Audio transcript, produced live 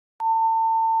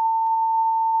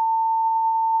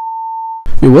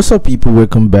Hey, what's up people,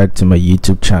 welcome back to my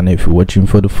YouTube channel. If you're watching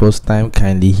for the first time,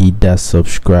 kindly hit that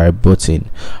subscribe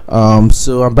button.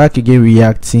 So I'm back again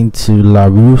reacting to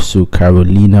Larruso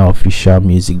Carolina official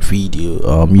music video.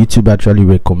 YouTube actually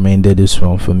recommended this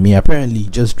one for me. Apparently he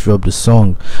just dropped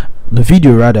the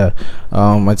video rather,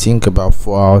 I think about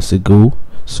 4 hours ago.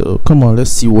 So come on, let's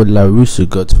see what Larruso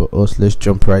got for us. Let's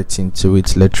jump right into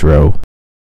it. Let's roll.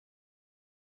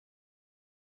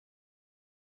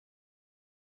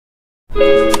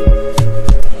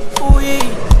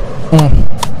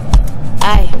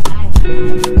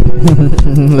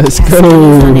 Let's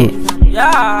go.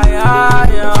 Yeah.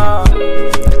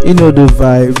 You know the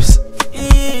vibes.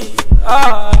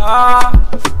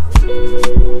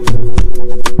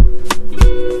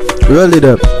 Roll it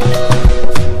up.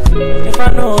 If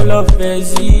I know love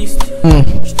exists,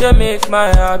 still make my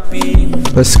happy.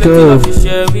 Let's go.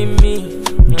 Share with me.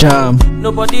 Jam.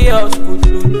 Nobody else could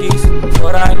do this,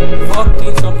 but I fuck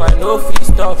things up. I know fit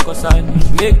stop, cause I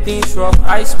make things rough.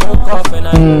 I smoke up and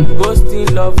I ghost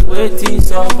in love, waiting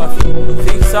up. I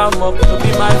fix them up, to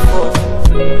be my fault.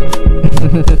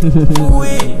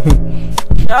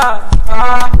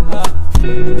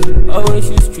 Oh, when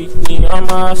she street me on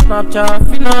my Snapchat,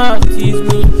 finna tease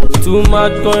me. Too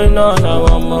much going on, I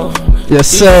want more. Yes,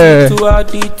 sir. Too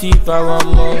addictive, I want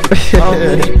more. How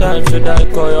many times should I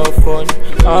call your phone?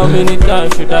 How many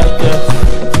times should I text?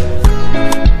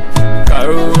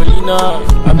 Carolina,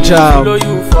 I'm follow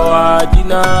you for a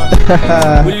dinner.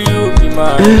 Will you be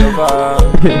my lover?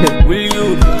 Will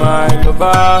you be my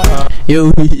lover?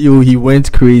 Yo, he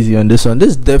went crazy on this one. This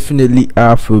is definitely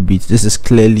Afrobeats. This is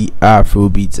clearly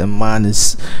Afrobeats, and man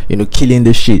is, killing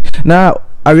the shit. Now,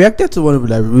 I reacted to one of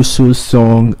Larruso's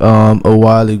song a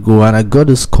while ago, and I got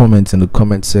this comment in the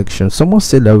comment section. Someone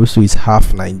said Larruso is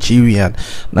half Nigerian.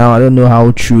 Now I don't know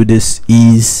how true this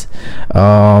is.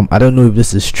 I don't know if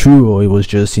this is true or it was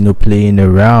just playing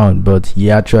around, but he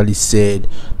actually said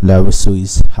Larruso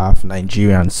is half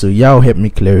Nigerian. So y'all help me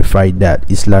clarify that.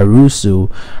 Is Larruso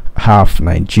half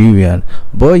Nigerian?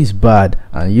 Boy is bad,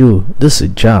 and this is a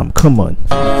jam. Come on.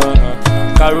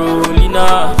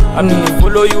 Carolina, I'm gonna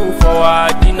follow you for a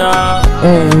dinner.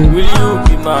 Will you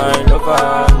be my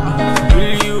lover?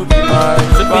 Will you be my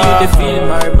lover? You feel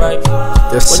my vibe.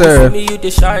 Yes, sir. When you see me,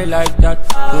 you shine like that.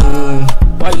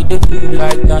 Why you do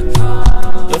like that?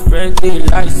 Your friends they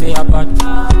lie, say about.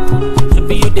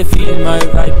 You feel my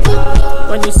vibe.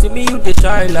 When you see me, you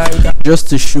shine like that. Just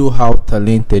to show how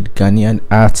talented Ghanaian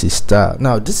artists are.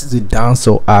 Now, this is a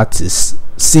dancehall artist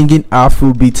singing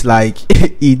Afrobeat like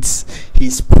it's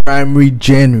his primary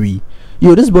genre.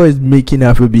 This boy is making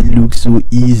Afrobeat look so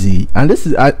easy, and this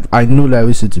is I know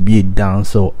Larruso to be a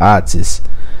dancehall artist.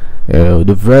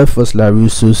 The very first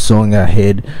Larruso song I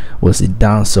heard was a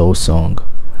dancehall song,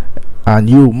 and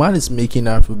man is making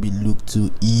Afrobeat look too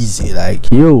easy. Like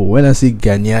when I say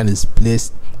Ghanaian is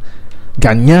blessed,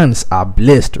 Ghanaians are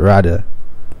blessed rather.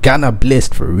 Ghana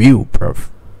blessed for real, bruv.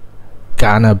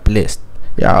 Ghana blessed.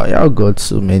 Y'all got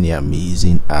so many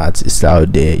amazing artists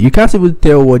out there. You can't even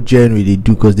tell what genre they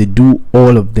do because they do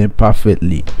all of them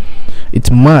perfectly.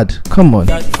 It's mad. Come on.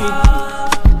 Why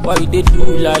they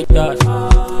do like that?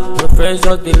 Your friends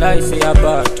just they lie, say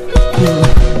about.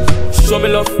 Show me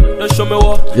love, don't show me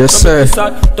what. Yes, sir.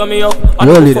 Turn me up,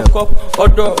 roll it up.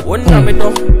 Although when I'm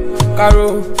up,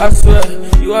 Caro, I swear,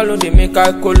 you alone they make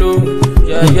I colo.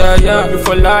 Yeah.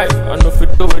 Before life, I know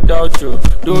fit do without you.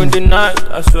 During the night,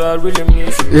 I swear I really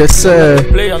miss you. Yes, sir.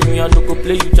 Play on me, I no go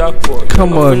play you jackpot.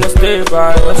 Come on. I'm gonna stay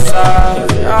by your side.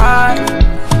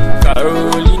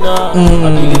 Carolina, I'm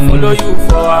gonna follow you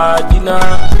for a dinner.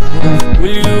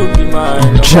 Will you be my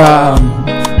lover? Jam.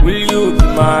 Will you be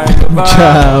my lover?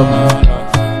 Jam.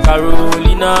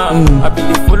 Carolina, I'm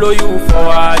gonna follow you for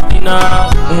a dinner.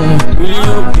 Will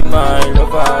you be my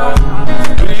lover?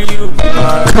 Will you be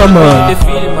my Come lover? on. They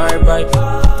feel my vibe.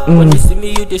 When you see me,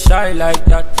 you they shine like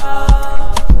that.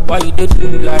 Why you they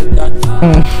do like that?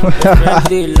 Your friends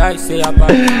they lie, say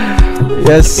about.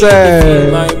 Yes, They feel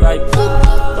sir. my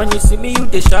vibe. When you see me, you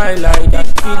they shine like that.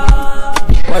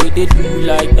 Why you they do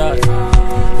like that?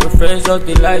 Your friends just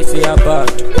they lie, say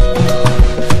about.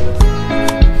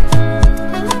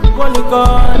 What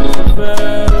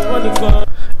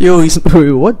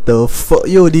the fuck?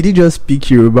 Did he just speak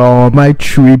Yoruba or am I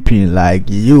tripping?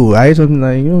 Like, I something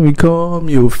like, we come,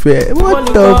 you fair. What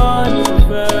the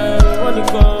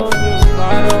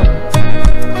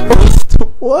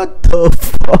What the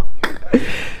fuck?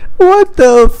 What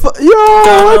the fuck? What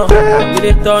the?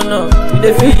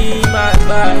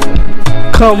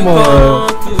 Come on.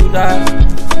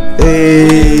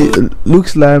 Hey,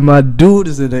 looks like my dude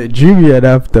is a Nigerian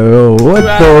after all. What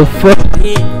the fuck?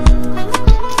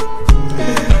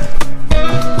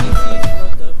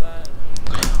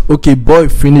 Okay, boy,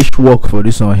 finish work for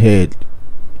this one head.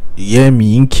 Yeah,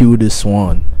 me, he kill this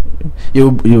one.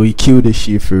 Yo, he killed the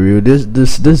shit for real.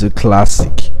 This is a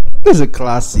classic. This is a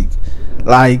classic.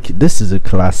 Like, this is a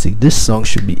classic. This song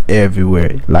should be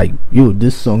everywhere. Like, yo,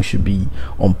 this song should be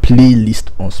on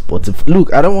playlist on Spotify.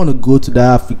 Look, I don't want to go to the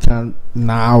African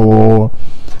Now or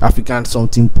African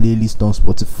something playlist on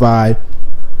Spotify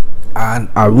and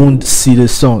I won't see the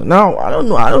song. Now, I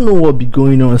don't know what be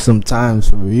going on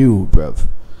sometimes for real, bruv.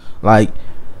 Like,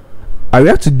 I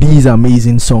react to these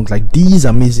amazing songs,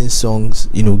 Ghanaian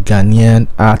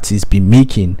artists be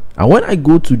making, and when I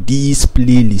go to these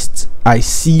playlists, I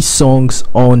see songs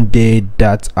on there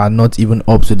that are not even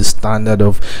up to the standard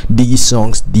of these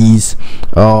songs these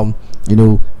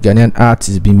Ghanaian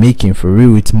artists be making. For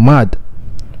real, it's mad.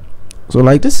 So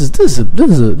like, this is a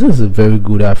very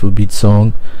good Afrobeat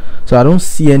song, so I don't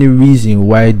see any reason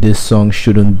why this song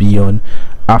shouldn't be on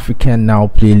African Now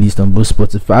playlist on both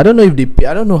Spotify. I don't know if they pay.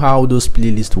 I don't know how those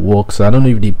playlists work, so I don't know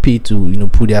if they pay to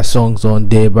put their songs on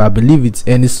there, but I believe it's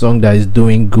any song that is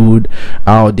doing good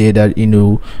out there that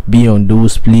be on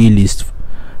those playlists.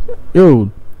 Yo,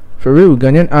 for real,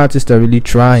 Ghanaian artists are really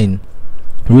trying.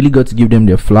 Really got to give them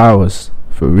their flowers.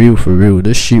 For real,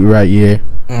 this shit right here,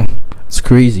 it's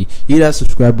crazy. Hit that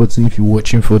subscribe button if you're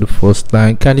watching for the first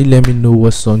time. Kindly let me know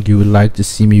what song you would like to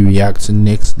see me react to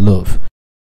next. Love.